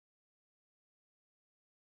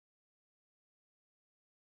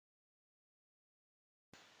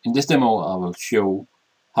In this demo, I will show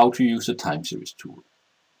how to use the time series tool.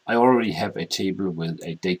 I already have a table with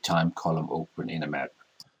a date-time column open in a map.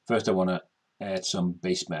 First, I want to add some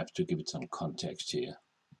base maps to give it some context here.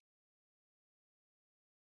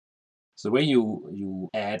 So the way you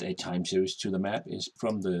add a time series to the map is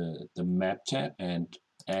from the map tab and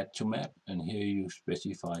add to map, and here you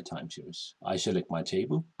specify time series. I select my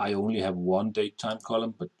table. I only have one date time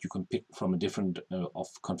column, but you can pick from a different of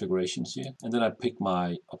configurations here. And then I pick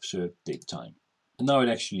my observed date time. And now it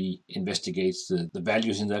actually investigates the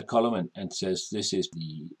values in that column and says this is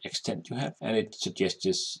the extent you have, and it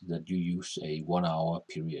suggests that you use a 1 hour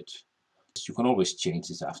period. You can always change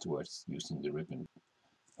this afterwards using the ribbon.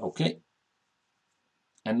 Okay.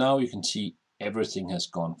 And now you can see everything has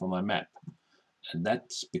gone from my map. And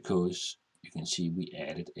that's because you can see we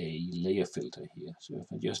added a layer filter here. So if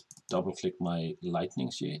I just double click my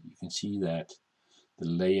lightnings here, you can see that the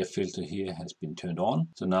layer filter here has been turned on.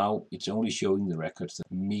 So now it's only showing the records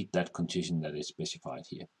that meet that condition that is specified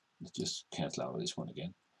here. Let's just cancel out this one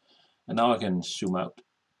again. And now I can zoom out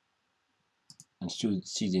and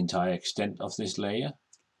see the entire extent of this layer.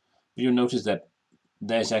 But you'll notice that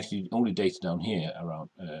there's actually only data down here around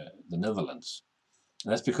the Netherlands.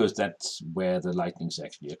 And that's because that's where the lightnings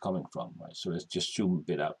actually are coming from, right? So let's just zoom a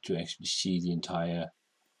bit out to actually see the entire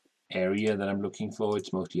area that I'm looking for.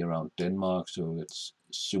 It's mostly around Denmark, so let's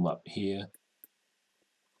zoom up here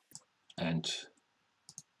and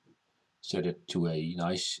set it to a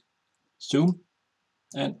nice zoom.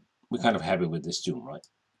 And we're kind of happy with this zoom, right?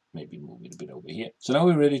 Maybe move it a bit over here. So now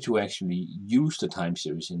we're ready to actually use the time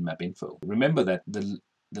series in MapInfo. Remember that the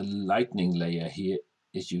lightning layer here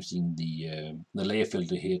is using the layer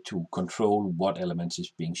filter here to control what elements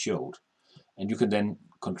is being showed. And you can then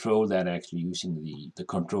control that actually using the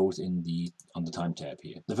controls on the time tab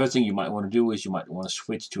here. The first thing you might want to do is you might want to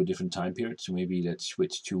switch to a different time period. So maybe let's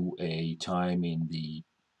switch to a time in the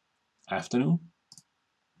afternoon.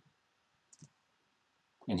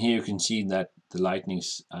 And here you can see that the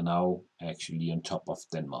lightnings are now actually on top of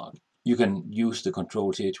Denmark. You can use the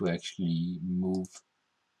controls here to actually move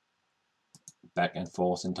back and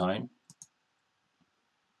forth in time.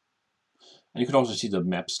 And you can also see the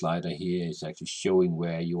map slider here is actually showing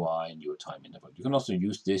where you are in your time interval. You can also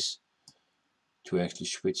use this to actually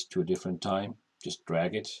switch to a different time. Just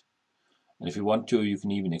drag it. And if you want to, you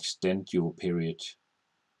can even extend your period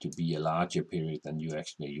to be a larger period than you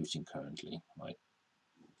actually are using currently, right?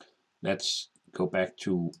 Let's go back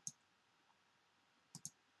to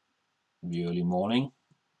the early morning.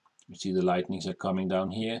 You see the lightnings are coming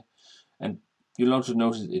down here. And you'll also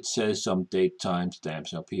notice it says some date time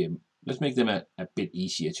stamps up here. Let's make them a bit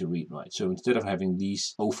easier to read, right? So instead of having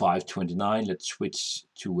these 0529, let's switch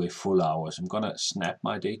to a full hour. So I'm gonna snap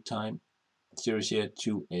my date time series here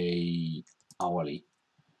to a hourly.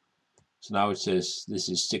 So now it says this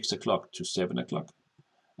is 6 o'clock to 7 o'clock.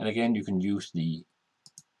 And again, you can use the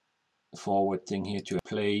forward thing here to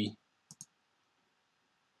play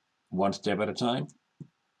one step at a time.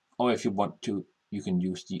 Or if you want to, you can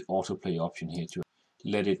use the autoplay option here to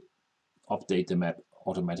let it update the map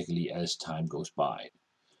automatically as time goes by.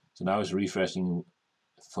 So now it's refreshing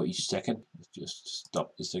for each second. Let's just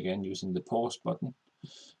stop this again using the pause button.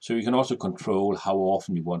 So you can also control how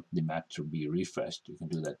often you want the map to be refreshed. You can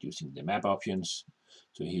do that using the map options.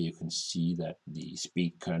 So here you can see that the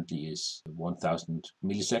speed currently is 1000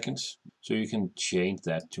 milliseconds. So you can change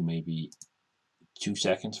that to maybe 2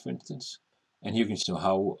 seconds, for instance. And here you can see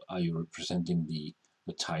how are you representing the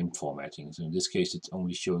time formatting. So in this case, it's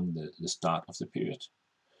only showing the start of the period.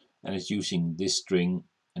 And it's using this string,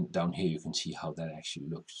 and down here you can see how that actually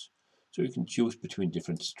looks. So you can choose between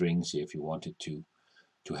different strings here if you wanted to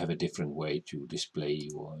have a different way to display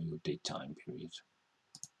your date time period.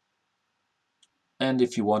 And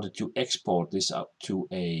if you wanted to export this out to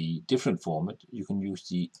a different format, you can use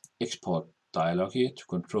the export dialog here to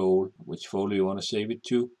control which folder you want to save it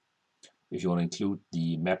to. If you want to include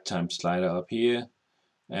the map time slider up here,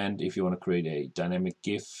 and if you want to create a dynamic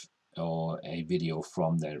GIF or a video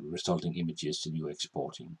from the resulting images that you're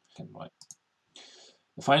exporting. Right.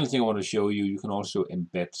 The final thing I want to show you, you can also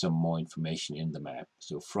embed some more information in the map.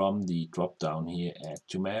 So from the drop down here, add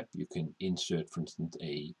to map, you can insert, for instance,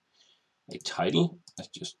 a title. Let's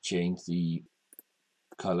just change the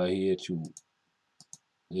color here to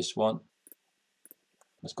this one.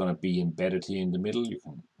 It's going to be embedded here in the middle. You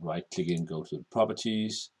can right click and go to the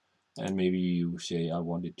properties, and maybe you say I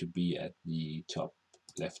want it to be at the top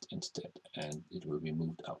left instead, and it will be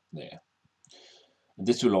moved out there. And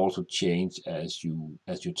this will also change as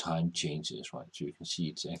your time changes, right? So you can see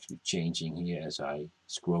it's actually changing here as I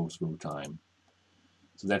scroll through time.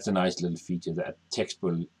 So that's a nice little feature, that text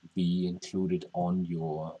will be included on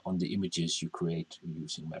the images you create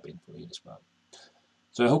using MapInfo here as well.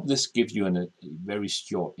 So I hope this gives you a very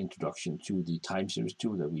short introduction to the time series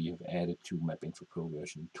tool that we have added to MapInfo Pro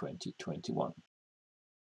version 2021.